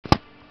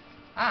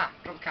Drop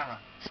the camera.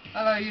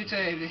 Hello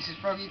YouTube, this is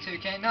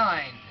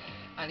Froggy2K9,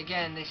 and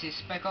again this is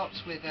Spec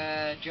Ops with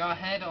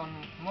Jarhead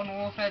on Modern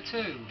Warfare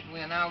 2.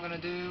 We are now going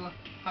to do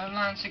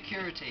Homeland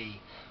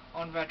Security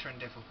on Veteran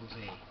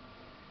difficulty.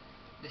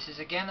 This is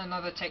again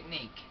another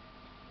technique.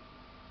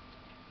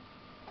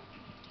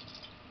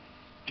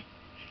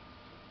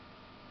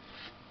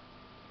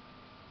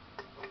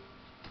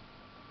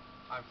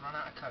 I've run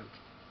out of coke.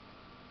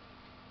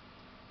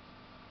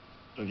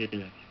 Okay.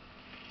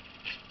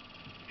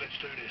 Let's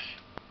do this.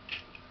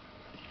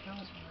 Oh,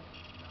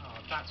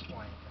 that's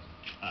why.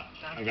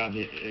 I got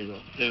the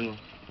demo.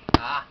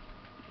 Ah.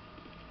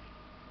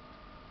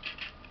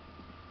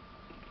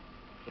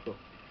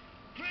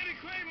 Planting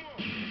Claymore!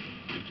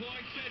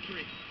 Deploying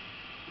sentry.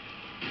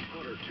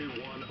 Hunter 2-1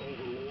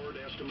 Overlord,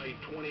 estimate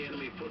 20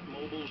 enemy foot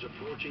mobiles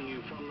approaching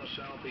you from the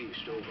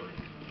southeast, over.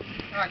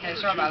 Okay,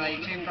 sorry about that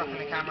YouTube, dropping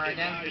the camera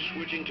again.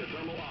 Switching to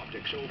thermal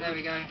optics, over. There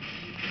we go.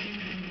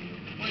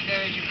 What you do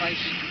is you place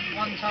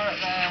one turret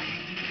there,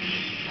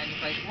 and you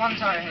place one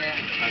turret here.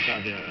 I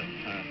got the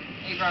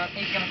He's going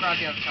to grab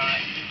the other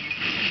turret.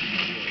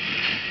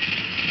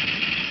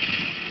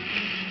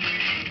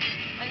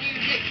 And you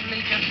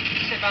literally just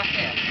sit back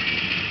here.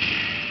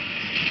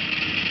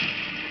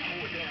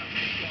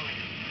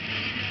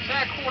 So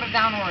they're quartered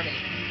down already.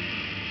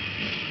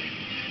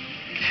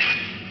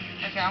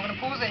 Okay, I'm going to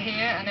pause it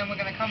here, and then we're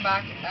going to come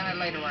back at a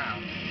later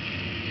round.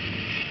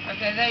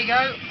 Okay, there you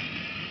go.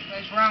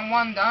 There's round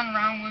 1 done,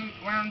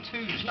 round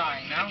 2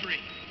 starting now.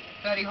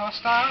 30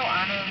 hostile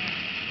and an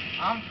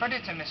armed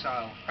Predator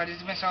missile.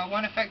 Predator missile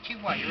won't affect you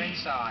while you're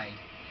inside.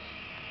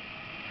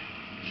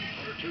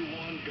 Hunter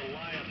 2-1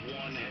 Goliath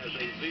 1 has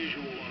a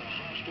visual on a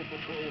hostile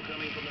patrol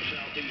coming from the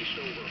southeast,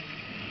 over.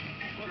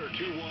 Hunter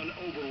 2-1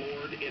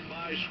 Overlord,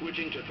 advise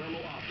switching to thermal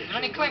optics. Is there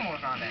any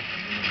claymores around there?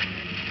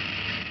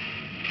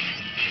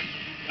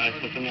 I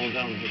put them all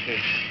down,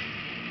 okay.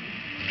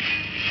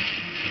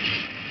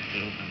 They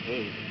don't have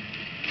those.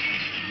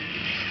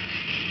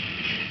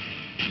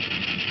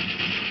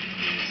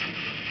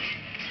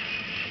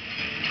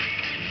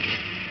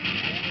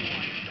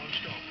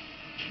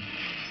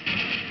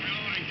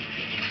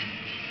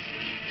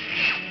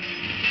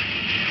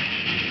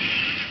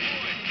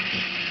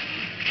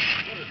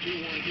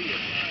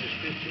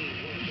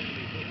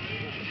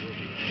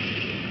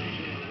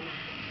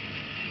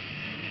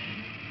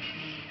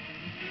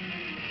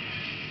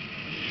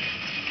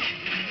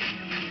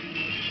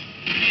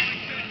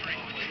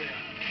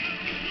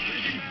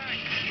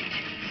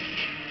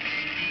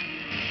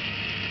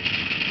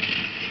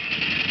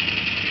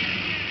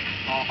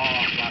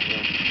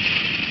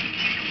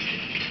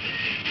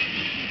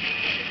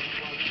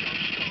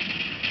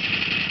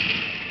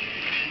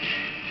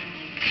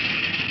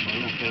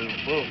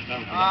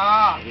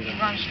 Ah, he's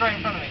running straight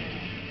in front of me. I'm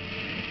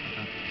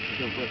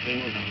going to put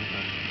things on the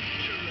side.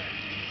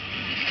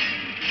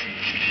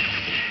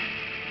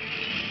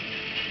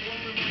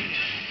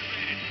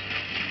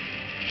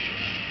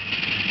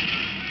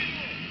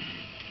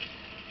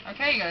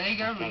 Okay, there you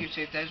go,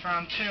 YouTube. There's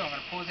round 2. I'm going to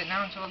pause it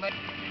now until later.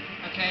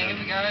 Okay, here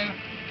we go.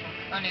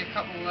 Only a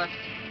couple left.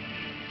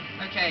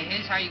 Okay,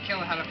 here's how you kill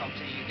a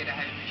helicopter. You get a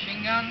heavy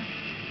machine gun.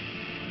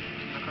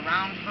 You look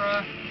around for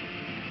her.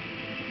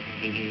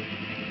 Thank you.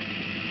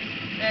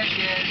 There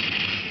she is.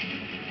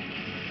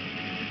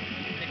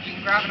 If you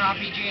can grab an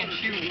RPG and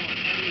shoot.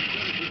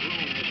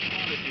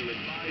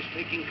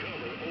 Taking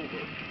cover,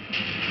 over.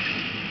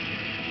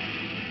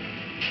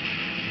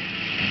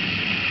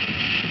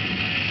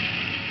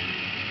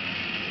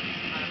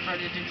 And a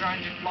Predator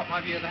drone just blocked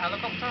my view of the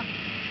helicopter.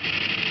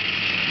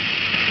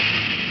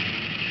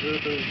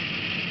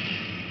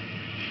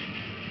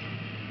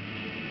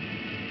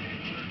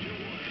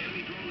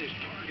 Enemy drone is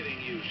targeting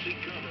you. Seek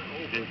cover,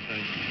 over.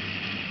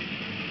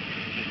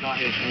 It's not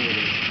his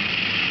somebody.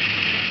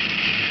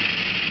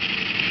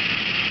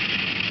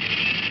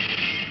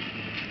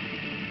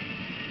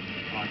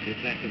 Right,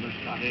 detective must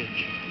start it.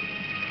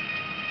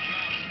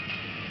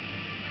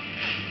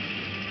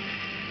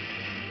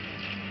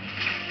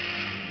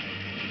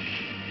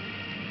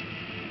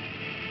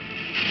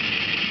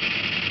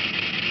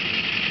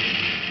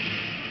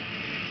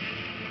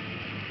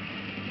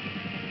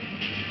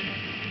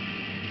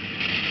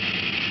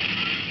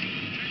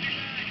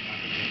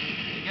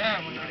 Yeah,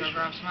 we're going to go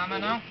grab some ammo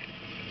now.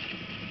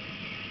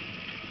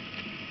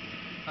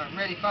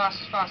 Really fast,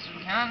 as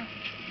we can.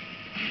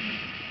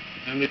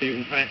 Remember, you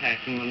can press X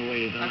and run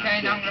away.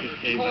 Okay, now I'm going to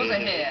pause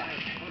it here.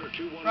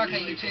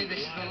 Okay, YouTube, this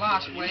is the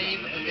last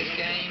wave of this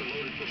game.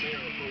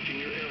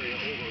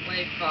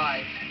 Wave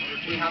 5.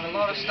 We have a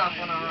lot of stuff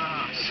on our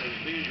ass.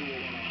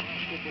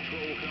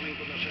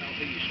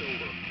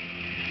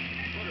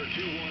 Hunter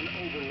 2-1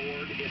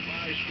 Overlord,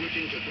 advise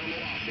switching to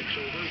thermal optics,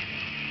 over.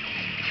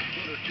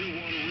 Hunter 2-1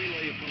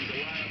 relay from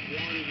Goliath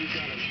 1, you've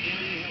got an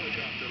enemy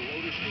helicopter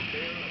loaded for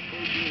bear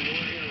approaching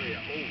your area,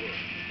 over.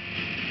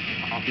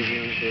 RPG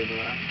on the table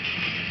there.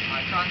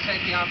 I try and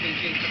take the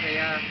RPG to the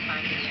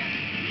tank at the end.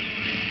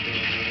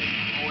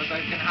 Or we're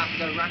both going to have to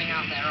go running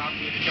out there after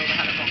we kill the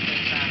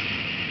helicopters and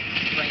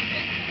rape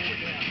it.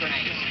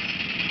 Grenades.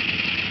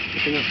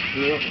 Kind of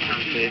look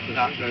fancy, because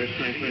after I was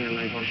 23 and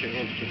I got shit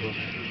loads of people.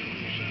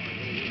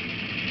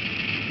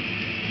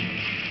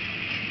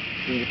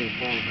 You can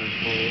form her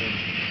so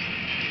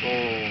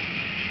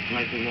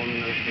might be one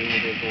nice thing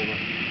will be over.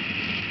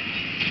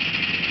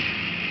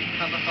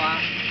 Cover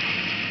fire.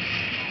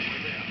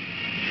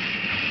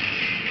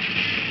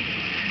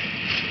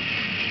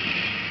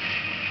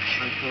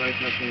 And so right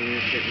looking in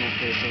the shit more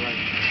place, so right.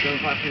 Don't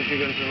pass into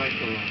going to the right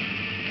one now.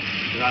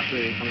 That's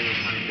really coming in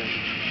tank there.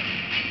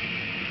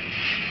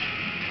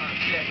 Oh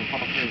shit. The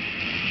pop in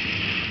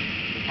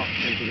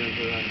to go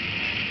to the right.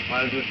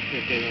 I'll just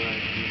take it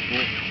right.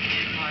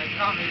 I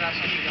can't leave that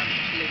sentry gun,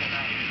 just leave it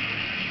there.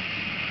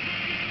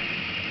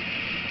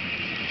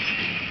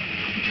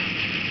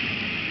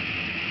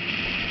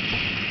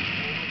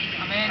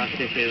 I'm in. I'll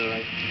take it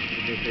right.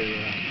 Take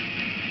it right.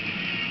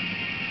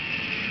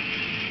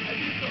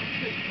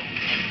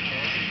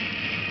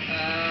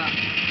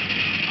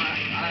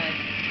 I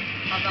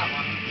have that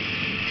one.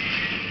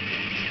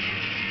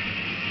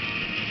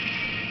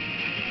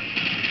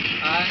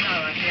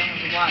 No, actually, that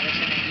one's a wireless,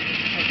 and you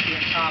just take the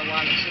entire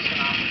wireless system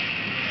out.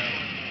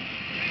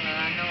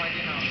 No, I do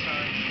not,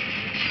 sorry.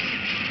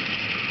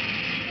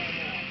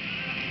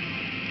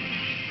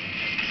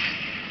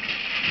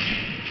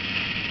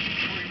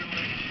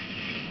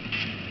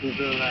 Who's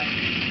the left?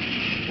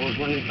 There's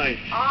one inside.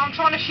 Oh, I'm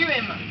trying to shoot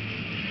him!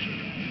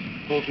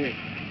 Go to me.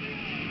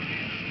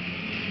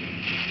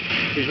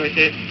 He's right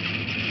there.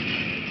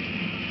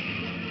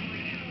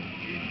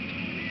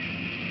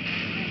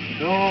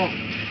 No!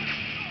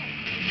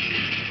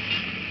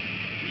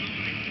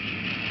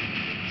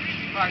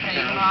 Right, okay,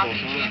 you're gonna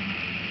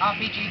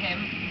RPG him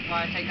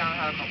while I take down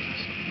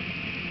helicopters.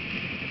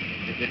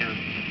 Get down.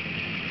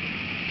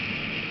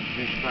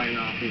 He's trying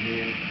to RPG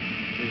him.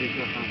 He's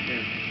just on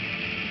him.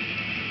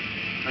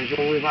 I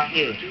go way back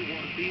here.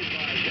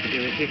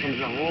 If he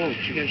comes along, oh,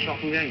 she getting shot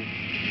from behind.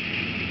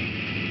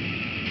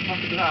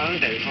 What's that,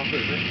 isn't it? What's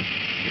it?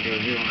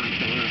 Because you don't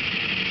answer, isn't it?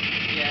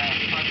 Yeah,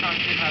 I'm trying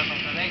to shoot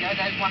helicopter. There you go,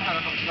 there's one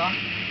helicopter gone.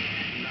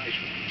 Nice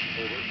one.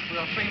 Over.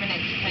 We've got 3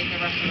 minutes to take the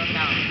rest of them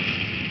down.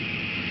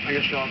 I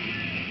get shot.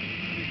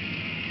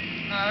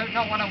 No,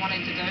 not what I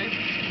wanted to do.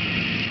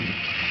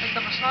 I picked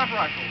up a sniper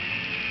rifle.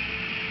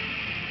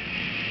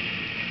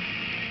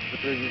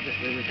 But there's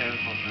a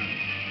helicopter.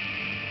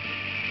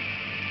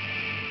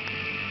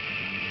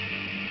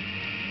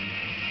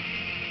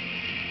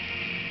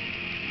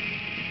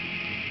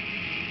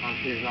 On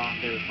his last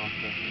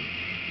helicopter.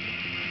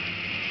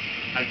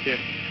 I see it.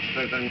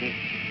 Right on me.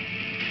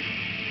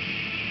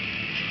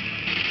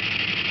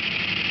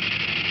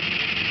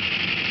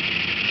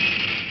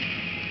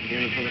 You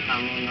gonna put the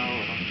camera on now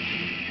or?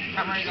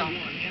 Camera is on.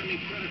 Enemy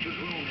predator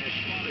drone has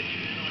spotted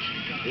you.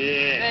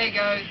 Yeah. There you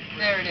go,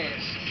 there it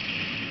is.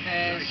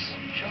 There's...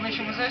 What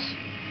mission was this?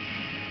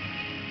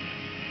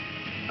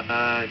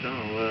 I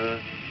don't know,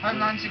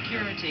 Homeland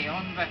Security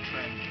on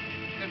Veteran.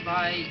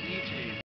 Goodbye, YouTube.